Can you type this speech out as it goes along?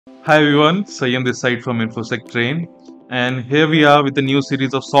Hi everyone, Sayam this side from Infosec Train, and here we are with a new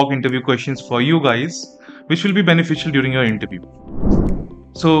series of SOC interview questions for you guys, which will be beneficial during your interview.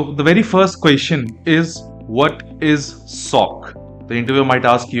 So the very first question is, what is SOC? The interviewer might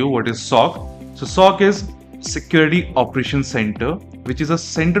ask you, what is SOC? So SOC is Security Operations Center, which is a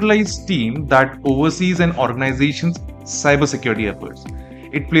centralized team that oversees an organization's cybersecurity efforts.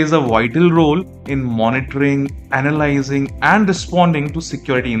 It plays a vital role in monitoring, analyzing, and responding to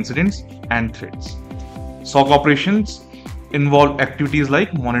security incidents and threats. SOC operations involve activities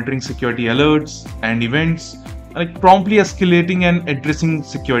like monitoring security alerts and events, like promptly escalating and addressing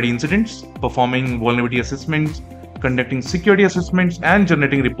security incidents, performing vulnerability assessments, conducting security assessments, and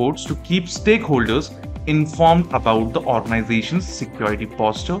generating reports to keep stakeholders informed about the organization's security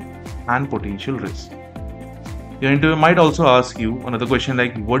posture and potential risks. Your interviewer might also ask you another question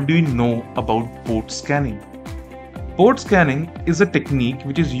like, what do you know about port scanning? Port scanning is a technique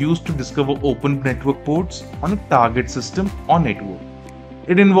which is used to discover open network ports on a target system or network.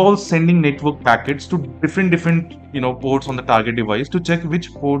 It involves sending network packets to different ports on the target device to check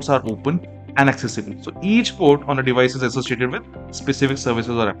which ports are open and accessible. So each port on a device is associated with specific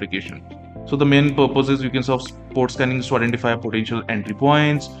services or applications. So the main purpose is you can solve port scanning is to identify potential entry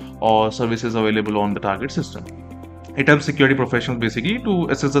points or services available on the target system. It helps security professionals basically to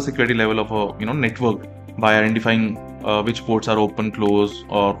assess the security level of a network by identifying which ports are open, closed,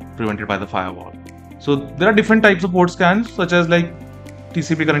 or prevented by the firewall. So there are different types of port scans such as like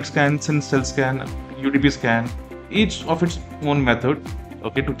TCP connect scan, SYN cell scan, UDP scan, each of its own method,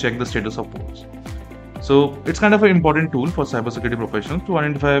 to check the status of ports. So it's kind of an important tool for cybersecurity professionals to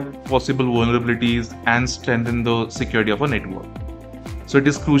identify possible vulnerabilities and strengthen the security of a network. So it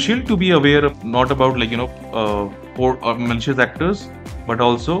is crucial to be aware of not about port or malicious actors, but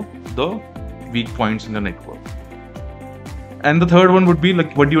also the weak points in the network. And the third one would be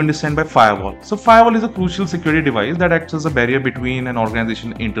like, what do you understand by firewall? So firewall is a crucial security device that acts as a barrier between an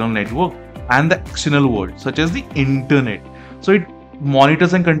organization's internal network and the external world, such as the internet. So it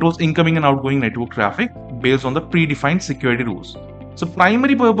monitors and controls incoming and outgoing network traffic based on the predefined security rules. So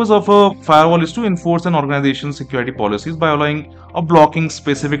primary purpose of a firewall is to enforce an organization's security policies by allowing or blocking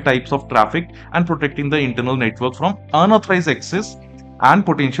specific types of traffic and protecting the internal network from unauthorized access and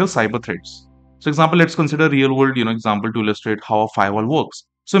potential cyber threats. So example, let's consider real world example to illustrate how a firewall works.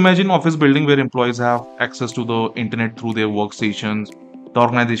 So imagine office building where employees have access to the internet through their workstations. The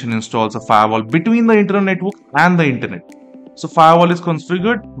organization installs a firewall between the internal network and the internet. So firewall is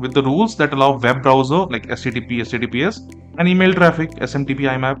configured with the rules that allow web browser like HTTP, HTTPS and email traffic, SMTP,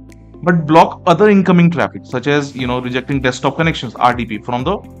 IMAP, but block other incoming traffic such as rejecting desktop connections, RDP, from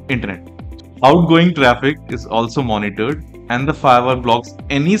the internet. Outgoing traffic is also monitored, and the firewall blocks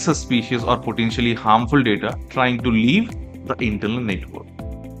any suspicious or potentially harmful data trying to leave the internal network.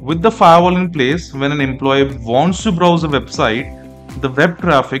 With the firewall in place, when an employee wants to browse a website, the web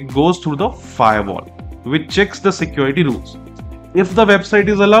traffic goes through the firewall, which checks the security rules. If the website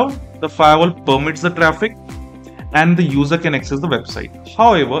is allowed, the firewall permits the traffic and the user can access the website.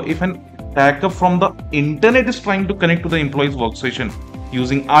 However, if an attacker from the internet is trying to connect to the employee's workstation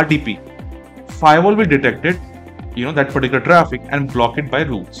using RDP, firewall will detect it, that particular traffic and block it by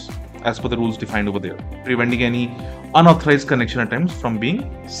rules, as per the rules defined over there, preventing any unauthorized connection attempts from being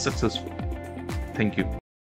successful. Thank you.